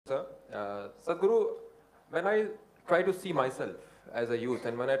Sadhguru, when I try to see myself as a youth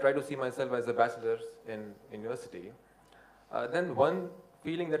and when I try to see myself as a bachelor in university, then one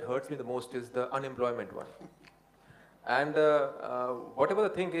feeling that hurts me the most is the unemployment one. And whatever the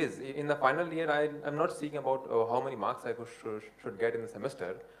thing is, in the final year, I'm not seeking about how many marks I should get in the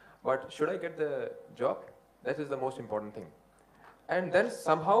semester, but should I get the job? That is the most important thing. And then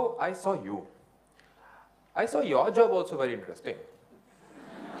somehow I saw you. I saw your job also very interesting.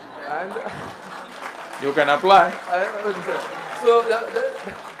 And You can apply. so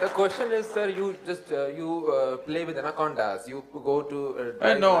the question is, sir, you just play with anacondas. You go to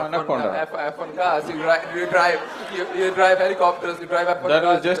drive No, anaconda. F1 cars. You drive helicopters. You drive F1 That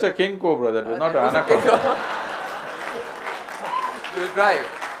cars. was just a king cobra, that was not an anaconda. You drive.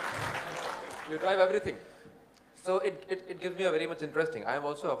 You drive everything. So it gives me a very much interesting. I am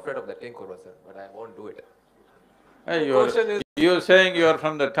also afraid of that king cobra, sir, but I won't do it. Hey, Question is, you're saying you're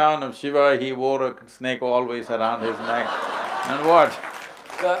from the town of Shiva, he wore a snake always around his neck, and what?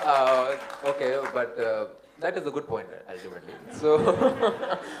 okay, but that is a good point ultimately. So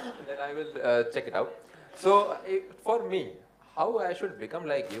then I will check it out. So for me, how I should become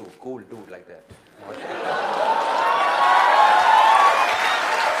like you, cool dude like that?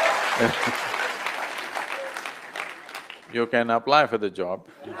 You can apply for the job.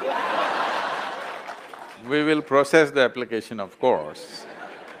 We will process the application, of course.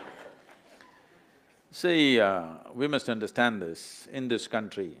 See, we must understand this, in this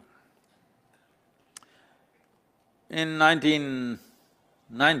country. In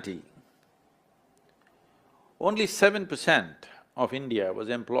 1990, only 7% of India was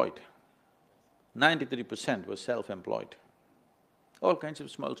employed. 93% was self-employed. All kinds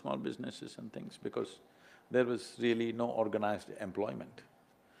of small businesses and things, because there was really no organized employment.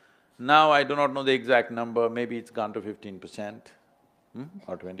 Now I do not know the exact number, maybe it's gone to 15%,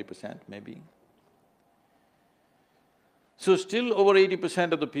 or 20% maybe. So still over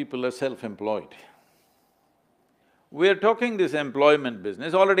 80% of the people are self-employed. We're talking this employment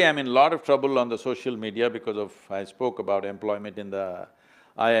business, already I'm in a lot of trouble on the social media because of… I spoke about employment in the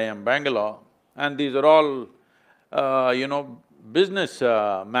IIM Bangalore, and these are all, business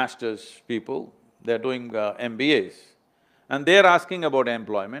masters people, they're doing MBAs, and they're asking about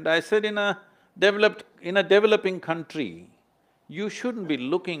employment. I said in a developing country, you shouldn't be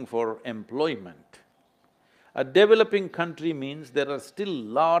looking for employment. A developing country means there are still a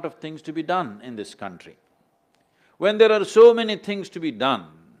lot of things to be done in this country. When there are so many things to be done,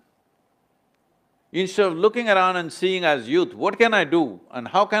 instead of looking around and seeing as youth, what can I do and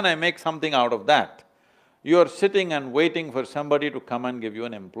how can I make something out of that, you're sitting and waiting for somebody to come and give you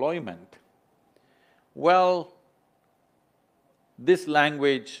an employment. Well, this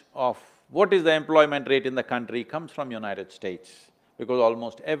language of what is the employment rate in the country comes from United States, because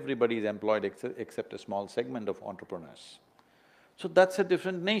almost everybody is employed except a small segment of entrepreneurs. So that's a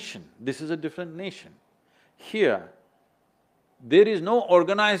different nation, this is a different nation. Here, there is no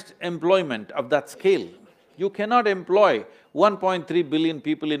organized employment of that scale. You cannot employ 1.3 billion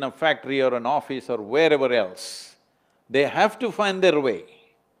people in a factory or an office or wherever else. They have to find their way.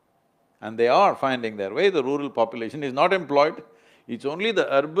 And they are finding their way, the rural population is not employed. It's only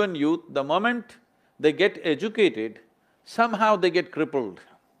the urban youth, the moment they get educated, somehow they get crippled.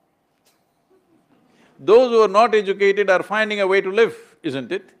 Those who are not educated are finding a way to live,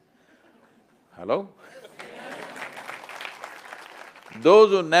 isn't it? Hello?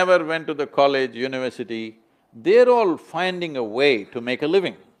 Those who never went to the college, university, they're all finding a way to make a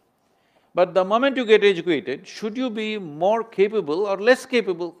living. But the moment you get educated, should you be more capable or less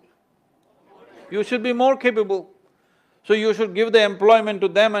capable? You should be more capable. So you should give the employment to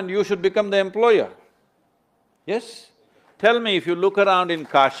them and you should become the employer. Yes? Tell me, if you look around in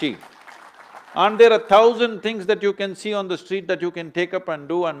Kashi, aren't there 1,000 things that you can see on the street that you can take up and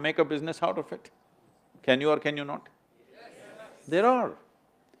do and make a business out of it? Can you or can you not? There are.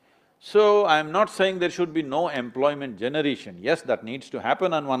 So I'm not saying there should be no employment generation. Yes, that needs to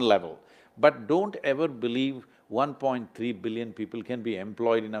happen on one level, but don't ever believe 1.3 billion people can be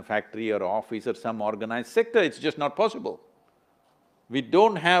employed in a factory or office or some organized sector, it's just not possible. We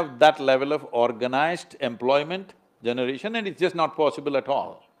don't have that level of organized employment generation and it's just not possible at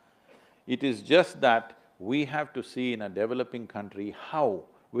all. It is just that we have to see in a developing country how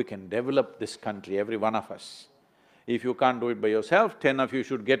we can develop this country, every one of us. If you can't do it by yourself, 10 of you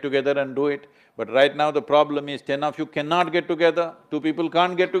should get together and do it. But right now the problem is 10 of you cannot get together, 2 people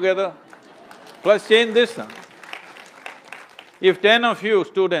can't get together. Plus change this, huh? If 10 of you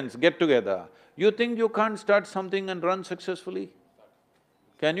students get together, you think you can't start something and run successfully?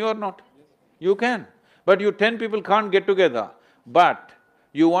 Can you or not? You can. But you 10 people can't get together, but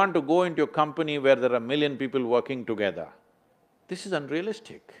You want to go into a company where there are 1,000,000 people working together. This is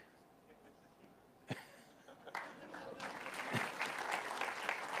unrealistic.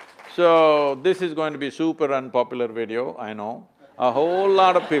 So, this is going to be super unpopular video, I know. A whole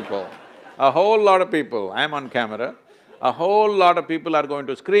lot of people, I'm on camera, a whole lot of people are going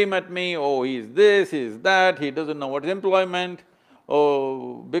to scream at me, oh, he's this, he's that, he doesn't know what's employment,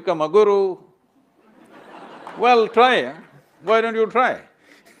 oh, become a guru. Well, try, eh? Why don't you try?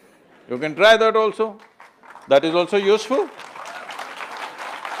 You can try that also. That is also useful.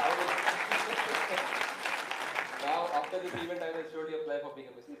 Now, after this event, I will surely apply for being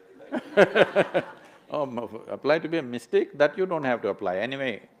a mistake. Apply to be a mistake? That you don't have to apply,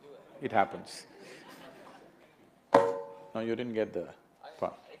 anyway, it happens. No, you didn't get the…